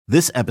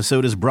This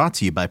episode is brought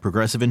to you by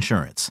Progressive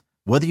Insurance.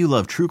 Whether you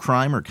love true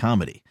crime or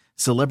comedy,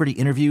 celebrity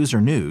interviews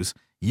or news,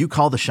 you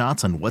call the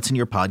shots on what's in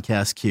your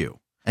podcast queue.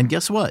 And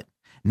guess what?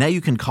 Now you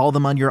can call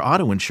them on your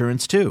auto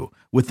insurance too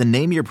with the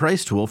Name Your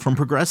Price tool from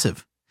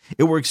Progressive.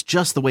 It works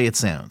just the way it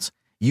sounds.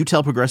 You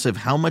tell Progressive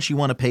how much you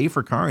want to pay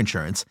for car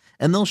insurance,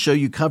 and they'll show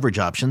you coverage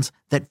options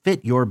that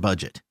fit your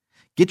budget.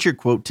 Get your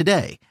quote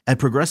today at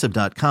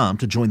Progressive.com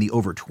to join the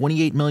over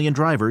 28 million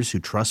drivers who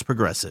trust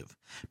Progressive.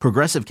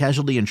 Progressive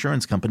Casualty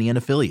Insurance Company and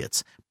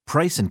Affiliates.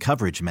 Price and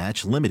coverage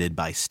match limited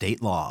by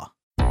state law.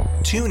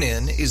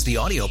 TuneIn is the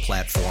audio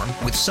platform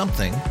with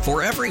something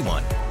for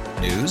everyone.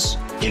 News.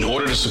 In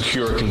order to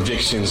secure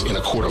convictions in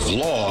a court of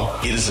law,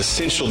 it is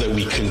essential that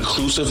we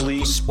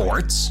conclusively.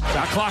 Sports.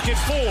 Shot clock at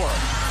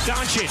 4.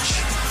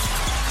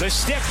 Doncic. The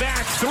step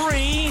back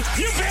 3.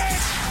 You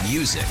bet.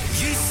 Music.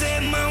 You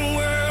set my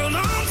world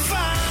on fire.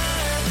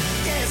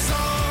 Yes,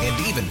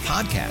 and even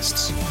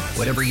podcasts.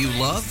 Whatever you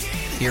love,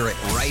 hear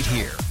it right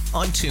here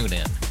on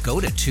TuneIn. Go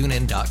to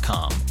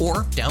TuneIn.com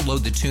or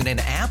download the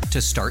TuneIn app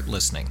to start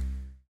listening.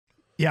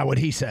 Yeah, what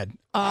he said.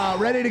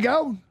 Ready to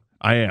go?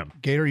 I am.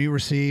 Gator, you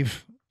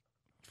receive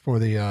for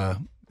the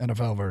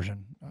NFL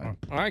version. All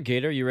right,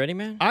 Gator, you ready,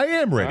 man? I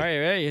am ready. All right,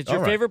 ready. It's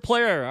your favorite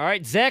player. All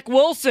right, Zach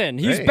Wilson.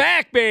 He's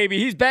back, baby.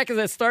 He's back as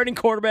a starting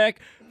quarterback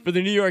for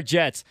the New York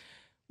Jets.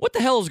 What the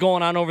hell is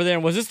going on over there?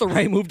 And was this the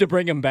right move to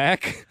bring him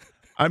back?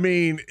 I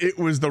mean, it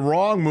was the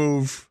wrong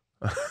move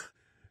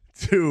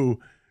to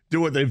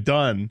do what they've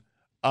done.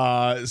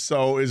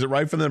 So is it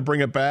right for them to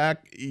bring it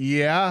back?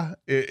 Yeah,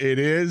 it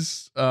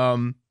is.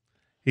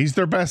 He's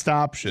their best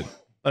option.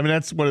 I mean,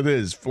 that's what it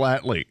is,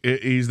 flatly.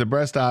 He's the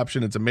best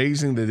option. It's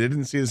amazing they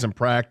didn't see this in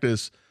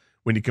practice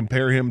when you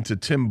compare him to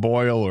Tim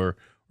Boyle or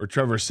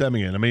Trevor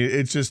Siemian. I mean,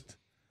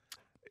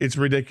 it's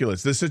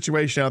ridiculous. This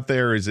situation out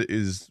there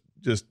is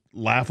just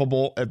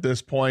laughable at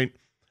this point.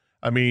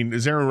 I mean,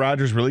 is Aaron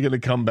Rodgers really going to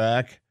come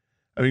back?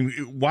 I mean,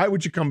 why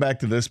would you come back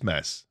to this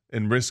mess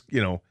and risk,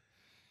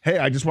 hey,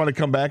 I just want to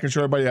come back and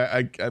show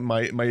everybody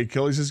my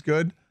Achilles is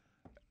good?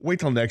 Wait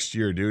till next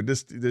year, dude.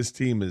 This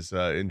team is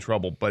in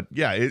trouble. But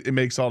yeah, it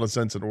makes all the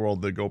sense in the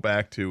world to go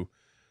back to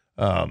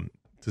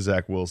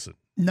Zach Wilson.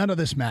 None of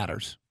this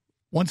matters.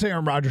 Once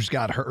Aaron Rodgers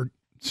got hurt,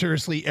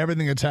 seriously,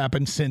 everything that's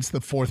happened since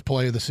the fourth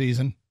play of the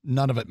season,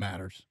 none of it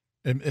matters.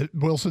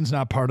 Wilson's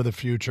not part of the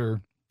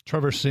future.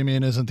 Trevor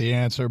Siemian isn't the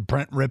answer.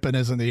 Brent Rippon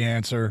isn't the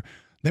answer.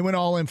 They went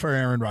all in for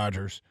Aaron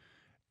Rodgers,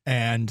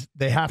 and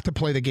they have to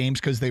play the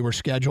games because they were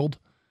scheduled.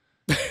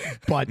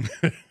 But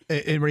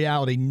in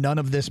reality, none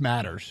of this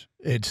matters.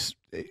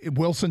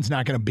 Wilson's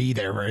not going to be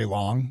there very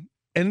long,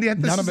 and yet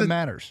none of it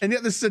matters. And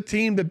yet, this is a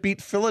team that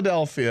beat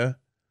Philadelphia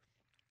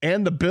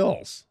and the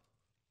Bills.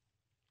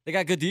 They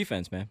got good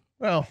defense, man.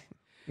 Well,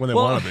 when they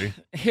want to be.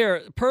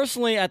 Here,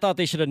 personally, I thought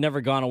they should have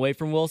never gone away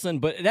from Wilson,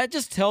 but that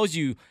just tells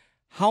you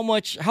how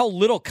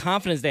little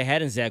confidence they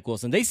had in Zach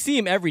Wilson. They see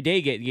him every day,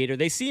 Gator.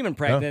 They see him in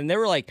practice, and they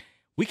were like,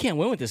 we can't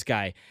win with this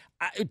guy.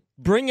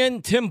 Bring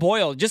in Tim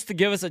Boyle just to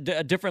give us a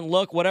different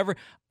look, whatever.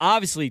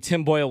 Obviously,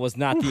 Tim Boyle was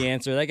not the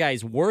answer. That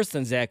guy's worse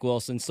than Zach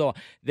Wilson, so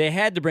they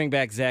had to bring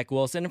back Zach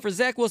Wilson. And for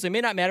Zach Wilson, it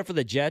may not matter for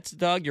the Jets,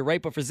 Doug, you're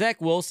right, but for Zach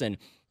Wilson,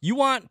 you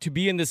want to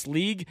be in this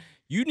league,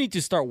 you need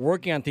to start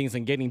working on things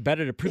and getting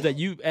better to prove that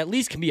you at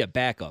least can be a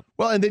backup.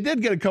 Well, and they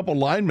did get a couple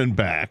linemen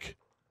back,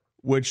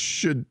 which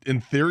should,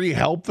 in theory,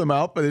 help them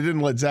out, but they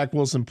didn't let Zach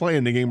Wilson play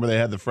in the game where they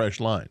had the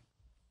fresh line.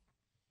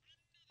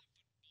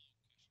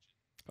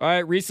 All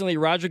right, recently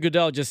Roger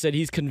Goodell just said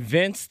he's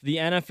convinced the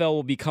NFL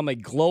will become a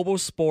global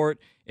sport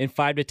in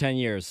 5 to 10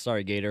 years.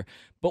 Sorry, Gator.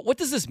 But what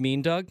does this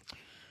mean, Doug?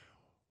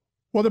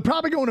 Well, they're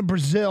probably going to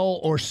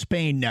Brazil or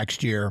Spain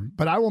next year,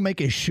 but I will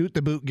make a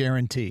shoot-the-boot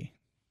guarantee.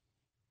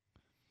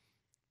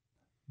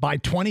 By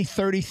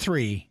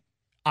 2033,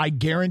 I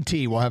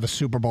guarantee we'll have a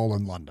Super Bowl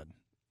in London.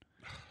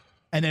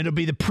 And it'll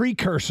be the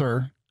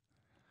precursor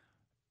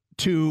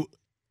to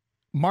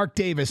Mark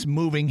Davis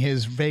moving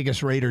his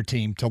Vegas Raider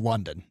team to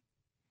London.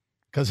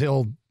 Because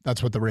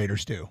that's what the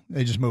Raiders do.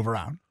 They just move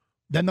around.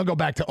 Then they'll go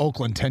back to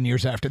Oakland 10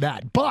 years after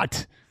that.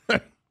 But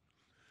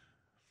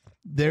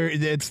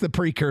it's the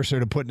precursor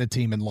to putting a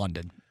team in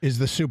London. Is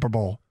the Super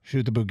Bowl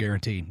shoot the boot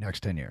guarantee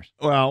next 10 years?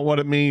 Well, what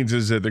it means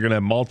is that they're going to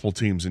have multiple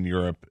teams in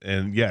Europe.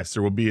 And yes,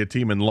 there will be a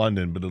team in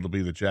London, but it'll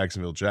be the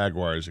Jacksonville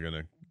Jaguars are going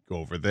to go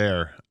over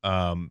there.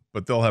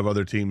 But they'll have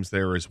other teams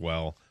there as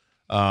well.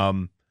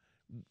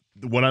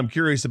 What I'm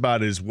curious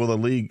about is, will the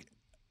league,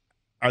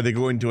 are they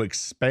going to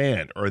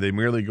expand, or are they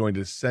merely going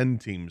to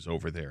send teams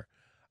over there?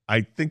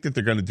 I think that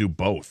they're going to do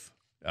both,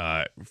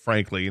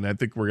 frankly, and I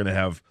think we're going to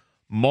have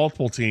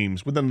multiple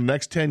teams within the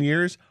next 10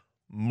 years,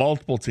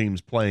 multiple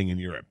teams playing in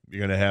Europe. You're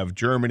going to have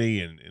Germany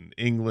and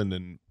England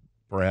and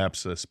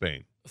perhaps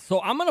Spain.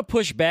 So I'm going to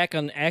push back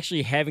on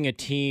actually having a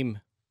team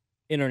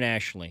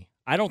internationally.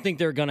 I don't think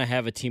they're going to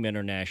have a team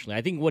internationally.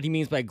 I think what he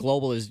means by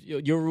global is,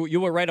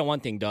 you were right on one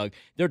thing, Doug.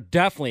 They're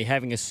definitely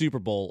having a Super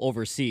Bowl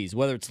overseas,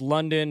 whether it's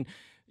London,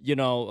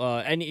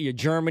 any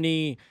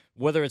Germany,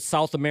 whether it's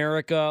South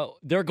America.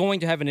 They're going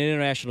to have an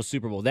international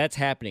Super Bowl. That's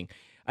happening.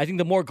 I think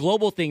the more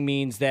global thing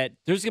means that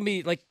there's going to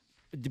be, like,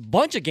 a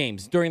bunch of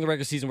games during the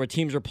regular season where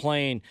teams are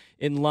playing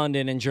in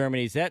London and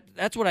Germany.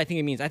 That's what I think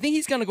it means. I think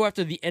he's going to go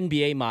after the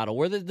NBA model,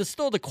 where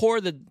still the core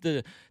of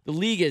the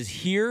league is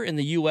here in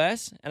the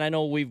U.S., and I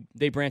know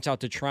they branch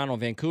out to Toronto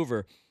and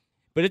Vancouver,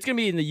 but it's going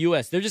to be in the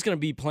U.S. They're just going to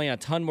be playing a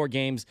ton more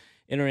games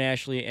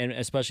internationally, and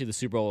especially the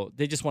Super Bowl.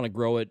 They just want to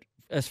grow it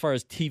as far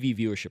as TV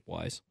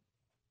viewership-wise.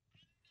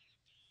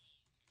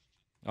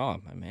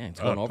 Oh, my man, it's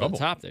going over the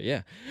top there,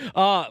 yeah.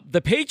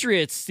 The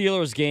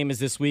Patriots-Steelers game is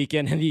this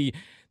weekend, and the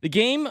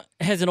game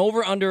has an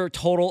over-under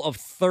total of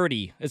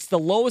 30. It's the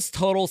lowest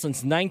total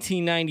since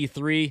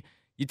 1993.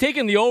 You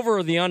taking the over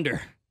or the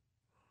under?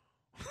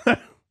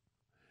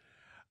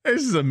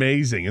 This is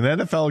amazing. An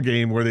NFL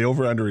game where the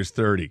over-under is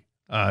 30.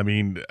 I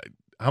mean,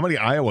 how many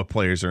Iowa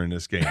players are in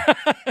this game?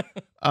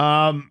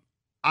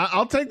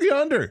 I'll take the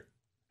under.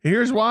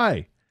 Here's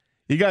why.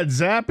 You got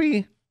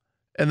Zappy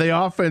and the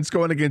offense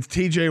going against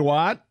TJ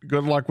Watt.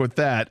 Good luck with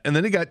that. And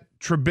then you got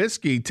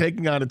Trubisky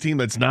taking on a team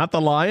that's not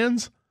the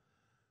Lions.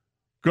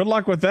 Good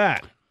luck with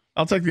that.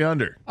 I'll take the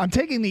under. I'm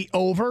taking the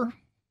over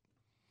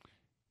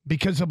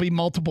because there'll be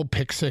multiple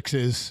pick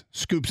sixes,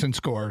 scoops and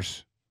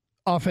scores.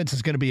 Offense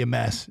is going to be a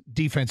mess.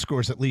 Defense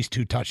scores at least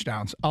 2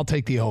 touchdowns. I'll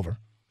take the over.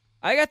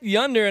 I got the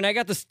under, and I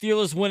got the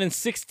Steelers winning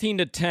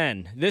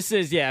 16-10. This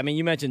is,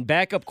 you mentioned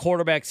backup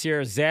quarterbacks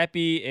here,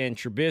 Zappy and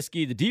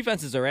Trubisky. The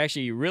defenses are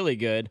actually really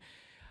good.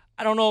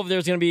 I don't know if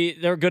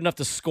they're good enough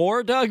to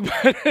score, Doug,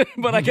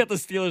 but I got the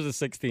Steelers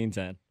at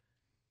 16-10.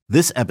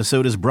 This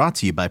episode is brought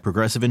to you by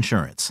Progressive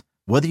Insurance.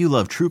 Whether you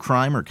love true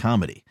crime or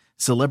comedy,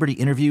 celebrity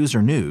interviews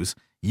or news,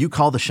 you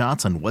call the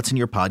shots on what's in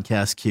your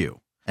podcast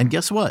queue. And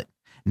guess what?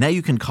 Now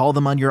you can call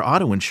them on your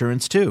auto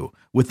insurance too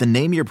with the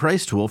Name Your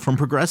Price tool from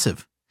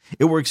Progressive.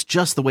 It works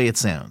just the way it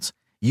sounds.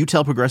 You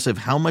tell Progressive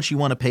how much you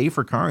want to pay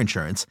for car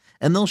insurance,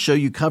 and they'll show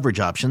you coverage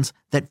options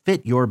that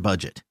fit your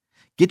budget.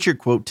 Get your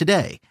quote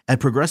today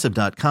at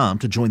Progressive.com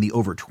to join the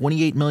over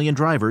 28 million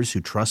drivers who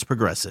trust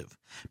Progressive.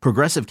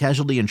 Progressive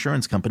Casualty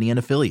Insurance Company and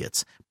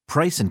Affiliates.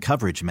 Price and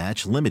coverage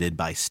match limited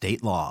by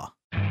state law.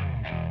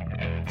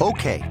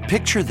 Okay,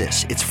 picture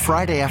this. It's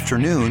Friday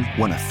afternoon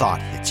when a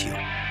thought hits you.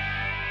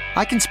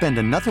 I can spend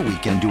another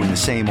weekend doing the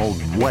same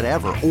old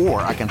whatever,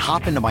 or I can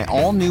hop into my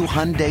all-new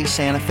Hyundai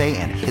Santa Fe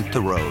and hit the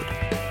road.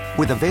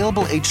 With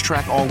available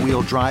H-Track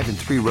all-wheel drive and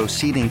 3-row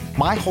seating,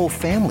 my whole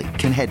family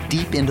can head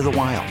deep into the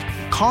wild.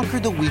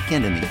 Conquer the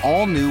weekend in the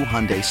all-new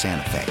Hyundai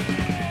Santa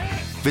Fe.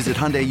 Visit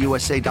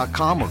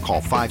HyundaiUSA.com or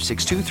call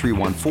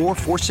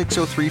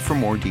 562-314-4603 for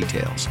more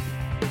details.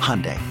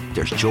 Hyundai,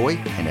 there's joy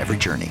in every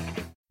journey.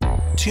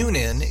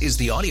 TuneIn is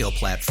the audio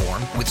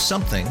platform with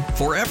something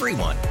for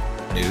everyone.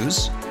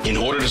 News. In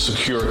order to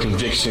secure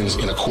convictions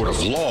in a court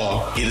of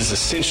law, it is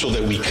essential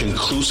that we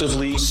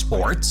conclusively.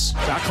 Sports.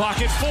 Shot clock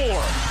at 4.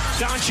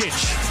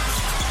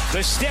 Doncic.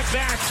 The step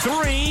back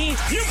 3.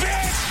 You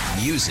bet.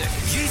 Music.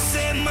 You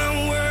set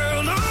my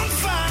world on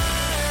fire.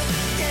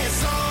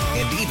 Yes,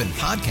 and even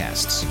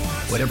podcasts.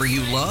 Whatever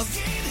you love,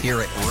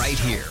 hear it right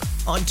here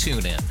on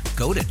TuneIn.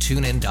 Go to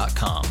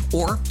TuneIn.com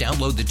or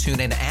download the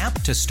TuneIn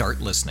app to start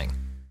listening.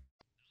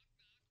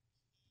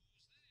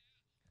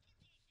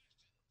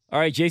 All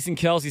right, Jason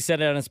Kelce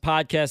said it on his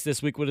podcast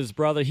this week with his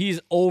brother.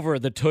 He's over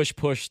the Tush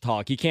Push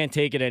talk. He can't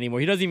take it anymore.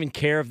 He doesn't even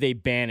care if they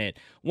ban it.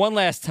 One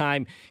last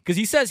time, because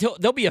he says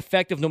they'll be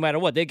effective no matter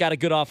what. They got a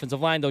good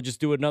offensive line. They'll just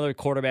do another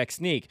quarterback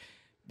sneak.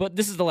 But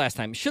this is the last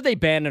time. Should they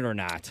ban it or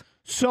not?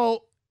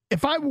 So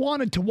if I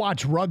wanted to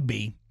watch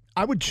rugby,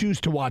 I would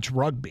choose to watch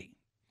rugby.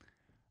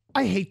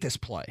 I hate this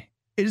play.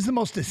 It is the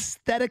most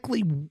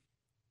aesthetically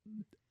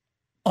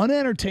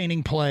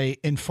unentertaining play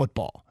in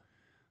football.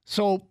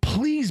 So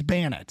please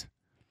ban it.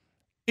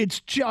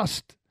 It's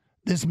just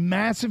this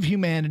massive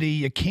humanity.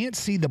 You can't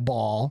see the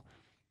ball.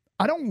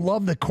 I don't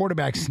love the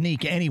quarterback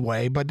sneak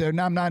anyway, but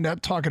I'm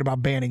not talking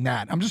about banning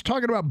that. I'm just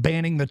talking about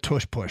banning the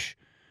tush push.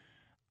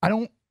 I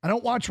don't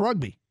watch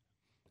rugby,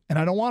 and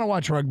I don't want to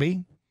watch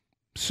rugby.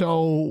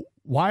 So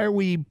why are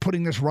we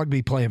putting this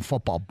rugby play in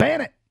football?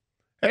 Ban it.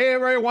 Hey,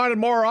 everybody wanted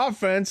more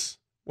offense.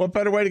 What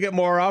better way to get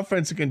more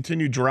offense to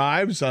continue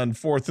drives on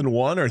 4th and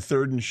 1 or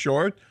 3rd and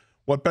short?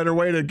 What better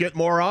way to get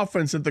more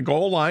offense at the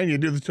goal line? You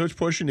do the tush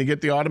push and you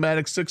get the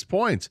automatic 6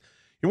 points.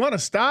 You want to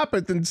stop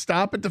it, then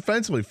stop it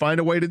defensively.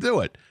 Find a way to do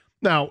it.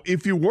 Now,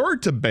 if you were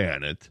to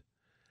ban it,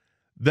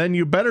 then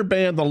you better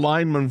ban the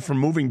lineman from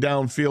moving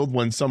downfield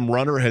when some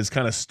runner has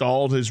kind of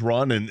stalled his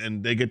run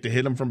and they get to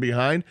hit him from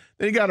behind.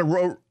 Then you got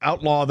to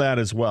outlaw that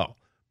as well.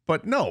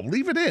 But no,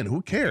 leave it in.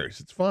 Who cares?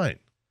 It's fine.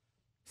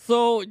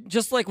 So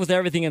just like with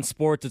everything in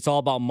sports, it's all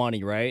about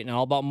money, right? And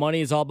all about money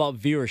is all about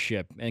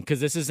viewership, and because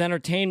this is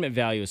entertainment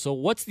value. So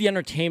what's the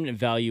entertainment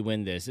value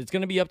in this? It's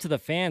going to be up to the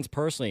fans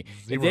personally.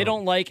 Zero. If they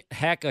don't like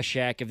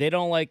Hack-a-Shack, if they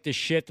don't like the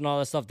shift and all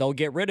that stuff, they'll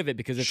get rid of it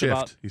because it's shift.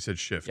 about. He said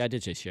shift. Yeah, I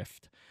did say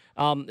shift.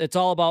 It's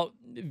all about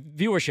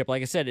viewership.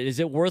 Like I said, is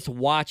it worth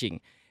watching?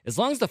 As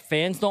long as the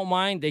fans don't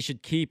mind, they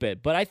should keep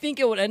it. But I think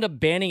it would end up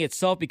banning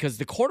itself because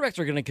the quarterbacks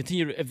are going to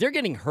continue. If they're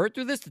getting hurt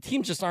through this, the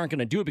teams just aren't going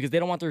to do it because they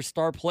don't want their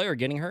star player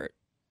getting hurt.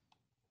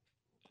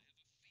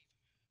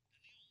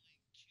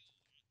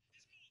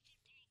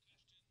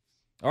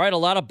 All right, a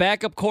lot of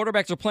backup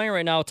quarterbacks are playing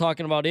right now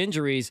talking about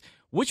injuries.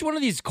 Which one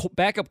of these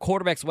backup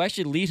quarterbacks will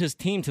actually lead his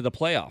team to the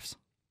playoffs?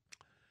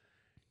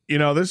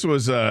 This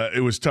was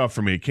it was tough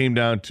for me. It came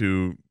down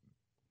to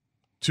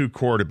two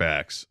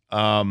quarterbacks. But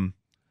I'm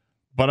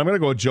going to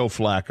go with Joe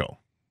Flacco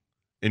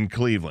in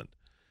Cleveland.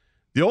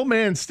 The old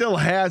man still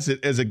has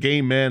it as a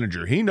game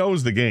manager. He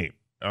knows the game,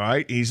 all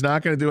right? He's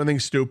not going to do anything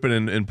stupid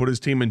and put his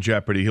team in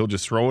jeopardy. He'll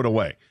just throw it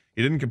away.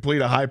 He didn't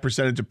complete a high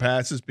percentage of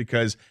passes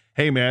because,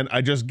 hey, man,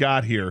 I just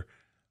got here.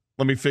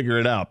 Let me figure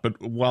it out.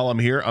 But while I'm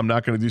here, I'm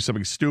not going to do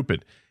something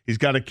stupid. He's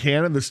got a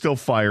cannon that still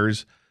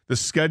fires. The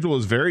schedule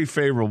is very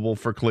favorable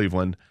for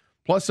Cleveland.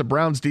 Plus, the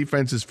Browns'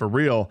 defense is for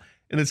real.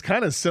 And it's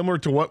kind of similar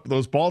to what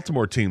those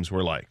Baltimore teams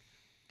were like,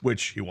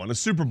 which he won a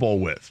Super Bowl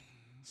with.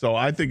 So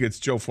I think it's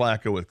Joe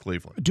Flacco with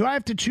Cleveland. Do I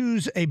have to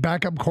choose a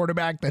backup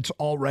quarterback that's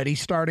already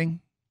starting?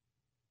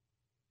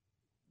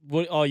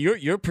 Well,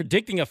 you're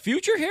predicting a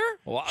future here?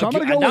 Well, so I'm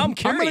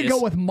going to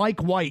go with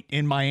Mike White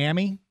in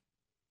Miami.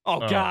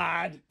 Oh,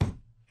 God.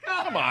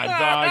 Come on,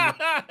 dog.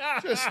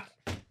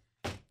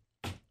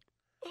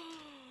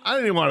 I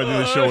didn't even want to do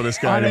the show with this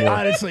guy anymore.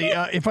 Honestly,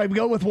 if I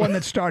go with one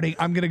that's starting,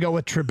 I'm going to go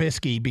with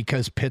Trubisky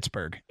because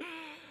Pittsburgh.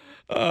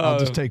 I'll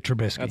just take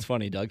Trubisky. That's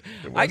funny, Doug.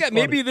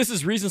 Maybe this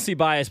is recency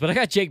bias, but I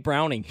got Jake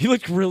Browning. He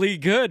looked really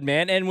good,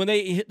 man. And when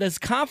this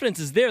confidence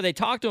is there, they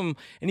talk to him,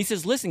 and he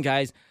says, listen,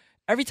 guys,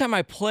 every time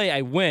I play,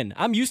 I win.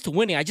 I'm used to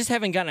winning. I just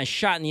haven't gotten a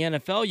shot in the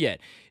NFL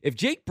yet. If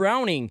Jake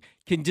Browning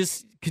can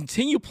just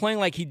continue playing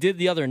like he did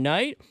the other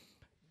night,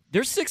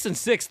 they're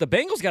 6-6. The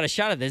Bengals got a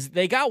shot at this.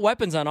 They got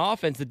weapons on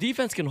offense. The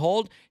defense can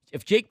hold.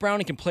 If Jake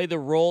Browning can play the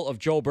role of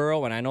Joe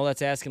Burrow, and I know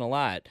that's asking a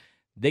lot,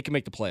 they can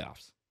make the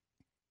playoffs.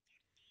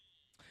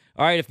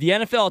 All right, if the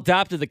NFL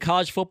adopted the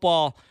college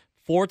football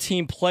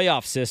 4-team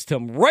playoff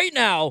system right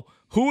now,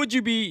 who would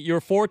you be your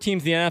 4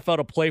 teams in the NFL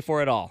to play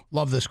for it all?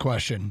 Love this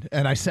question.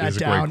 And I sat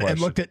down and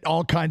looked at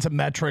all kinds of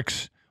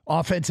metrics,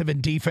 offensive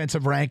and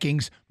defensive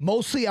rankings.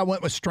 Mostly I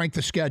went with strength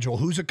of schedule.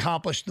 Who's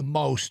accomplished the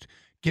most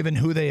given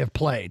who they have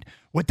played?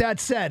 With that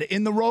said,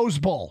 in the Rose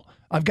Bowl,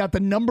 I've got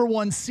the number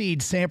 1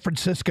 seed, San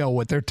Francisco,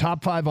 with their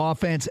top 5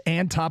 offense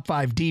and top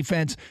 5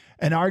 defense,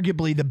 and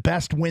arguably the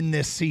best win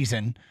this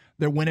season.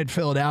 Their win at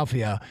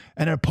Philadelphia,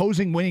 and an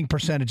opposing winning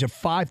percentage of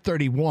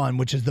 .531,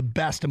 which is the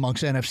best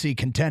amongst NFC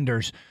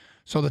contenders.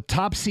 So the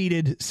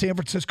top-seeded San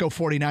Francisco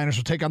 49ers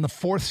will take on the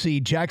 4th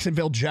seed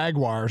Jacksonville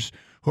Jaguars,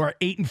 who are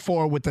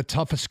 8-4 with the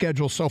toughest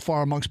schedule so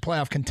far amongst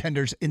playoff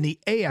contenders in the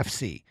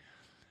AFC.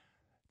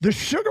 The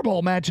Sugar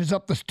Bowl matches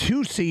up the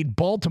 2 seed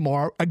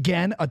Baltimore,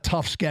 again, a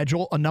tough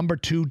schedule, a number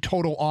 2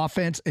 total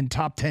offense and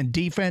top 10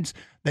 defense.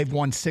 They've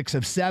won 6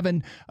 of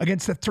 7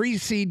 against the 3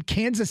 seed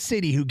Kansas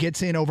City, who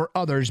gets in over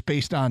others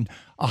based on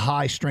a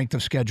high strength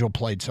of schedule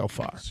played so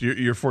far. So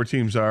your 4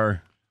 teams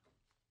are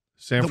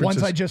San Francisco. The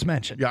ones I just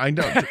mentioned. Yeah, I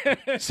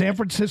know. San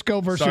Francisco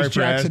versus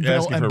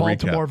Jacksonville and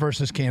Baltimore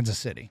versus Kansas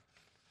City.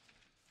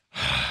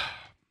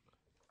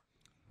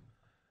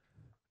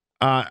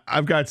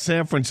 I've got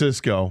San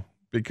Francisco.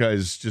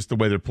 Because just the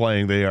way they're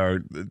playing,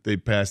 they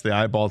passed the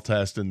eyeball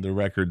test, and the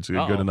records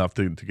are good enough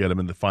to get them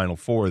in the Final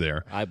Four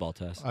there. Eyeball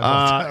test.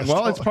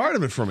 Well, it's part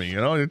of it for me.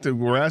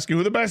 We're asking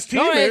who the best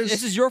team is.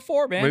 This is your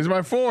 4, man. This is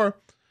my 4.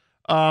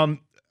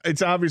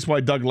 It's obvious why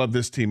Doug left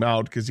this team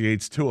out because he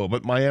hates Tua,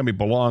 but Miami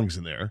belongs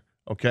in there.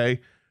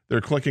 Okay, they're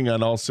clicking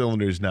on all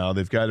cylinders now.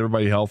 They've got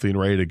everybody healthy and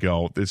ready to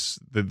go.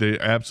 They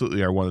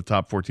absolutely are one of the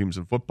top 4 teams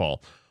in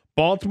football.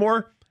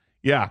 Baltimore.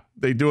 Yeah,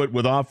 they do it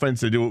with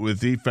offense. They do it with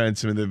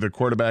defense. I mean, the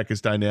quarterback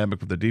is dynamic,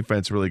 but the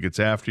defense really gets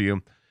after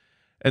you.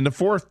 And the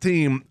 4th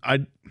team,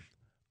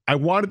 I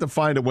wanted to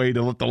find a way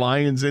to let the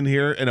Lions in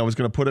here, and I was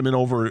going to put them in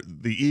over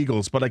the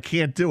Eagles, but I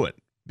can't do it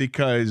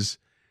because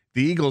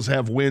the Eagles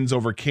have wins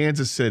over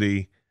Kansas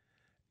City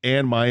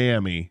and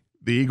Miami.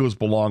 The Eagles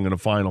belong in a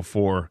Final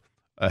Four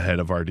ahead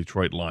of our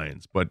Detroit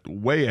Lions, but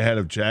way ahead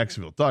of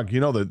Jacksonville. Doug,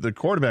 the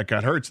quarterback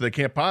got hurt, so they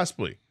can't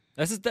possibly.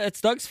 It's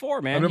Doug's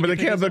 4, man. I mean, but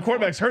the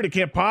quarterback's hurt. He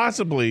can't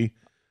possibly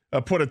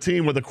put a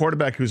team with a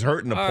quarterback who's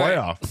hurt in the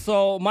playoff. Right.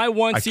 So my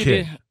 1 seed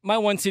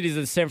is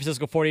the San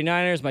Francisco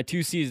 49ers. My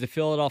 2 seed is the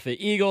Philadelphia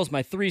Eagles.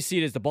 My 3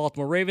 seed is the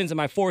Baltimore Ravens. And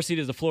my 4 seed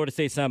is the Florida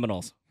State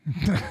Seminoles.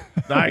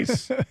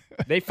 Nice.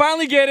 They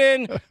finally get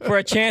in for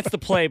a chance to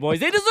play,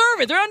 boys. They deserve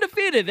it. They're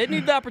undefeated. They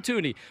need the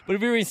opportunity. But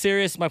if you're being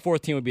serious, my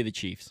 4th team would be the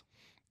Chiefs.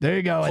 There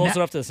you go. Close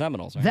enough to the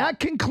Seminoles. Right? That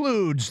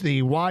concludes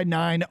the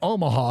Y9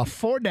 Omaha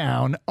 4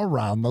 down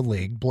around the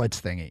league blitz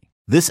thingy.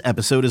 This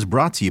episode is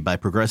brought to you by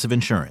Progressive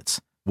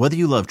Insurance. Whether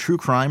you love true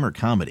crime or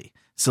comedy,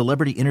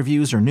 celebrity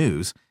interviews or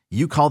news,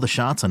 you call the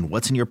shots on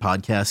what's in your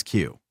podcast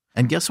queue.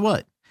 And guess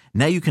what?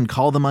 Now you can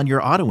call them on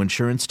your auto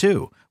insurance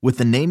too with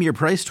the Name Your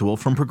Price tool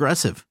from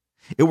Progressive.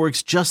 It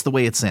works just the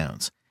way it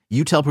sounds.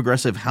 You tell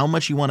Progressive how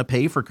much you want to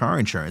pay for car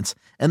insurance,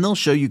 and they'll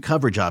show you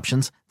coverage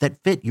options that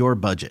fit your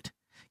budget.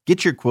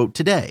 Get your quote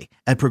today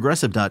at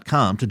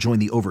Progressive.com to join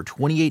the over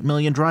 28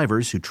 million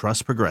drivers who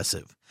trust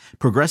Progressive.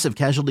 Progressive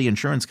Casualty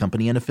Insurance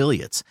Company and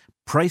Affiliates.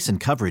 Price and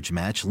coverage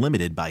match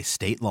limited by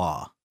state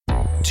law.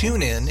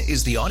 TuneIn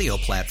is the audio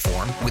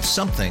platform with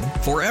something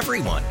for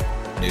everyone.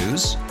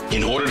 News.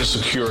 In order to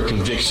secure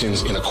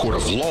convictions in a court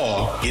of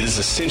law, it is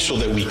essential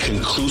that we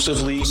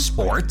conclusively.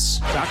 Sports.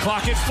 Shot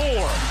clock at 4.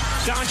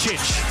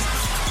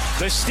 Doncic.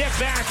 The step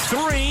back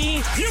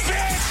 3. You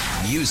bet.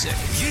 Music.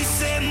 You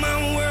set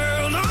my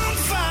world on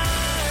fire.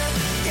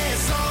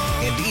 Yes,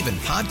 And even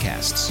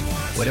podcasts.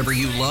 Whatever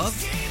you love,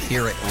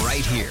 hear it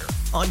right here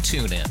on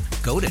TuneIn.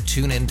 Go to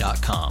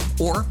TuneIn.com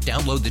or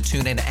download the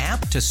TuneIn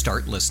app to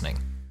start listening.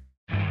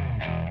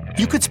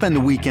 You could spend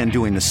the weekend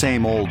doing the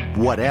same old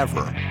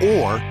whatever,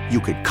 or you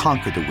could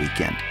conquer the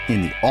weekend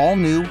in the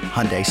all-new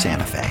Hyundai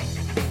Santa Fe.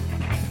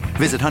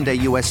 Visit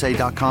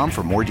HyundaiUSA.com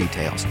for more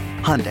details.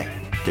 Hyundai,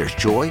 there's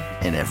joy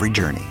in every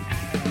journey.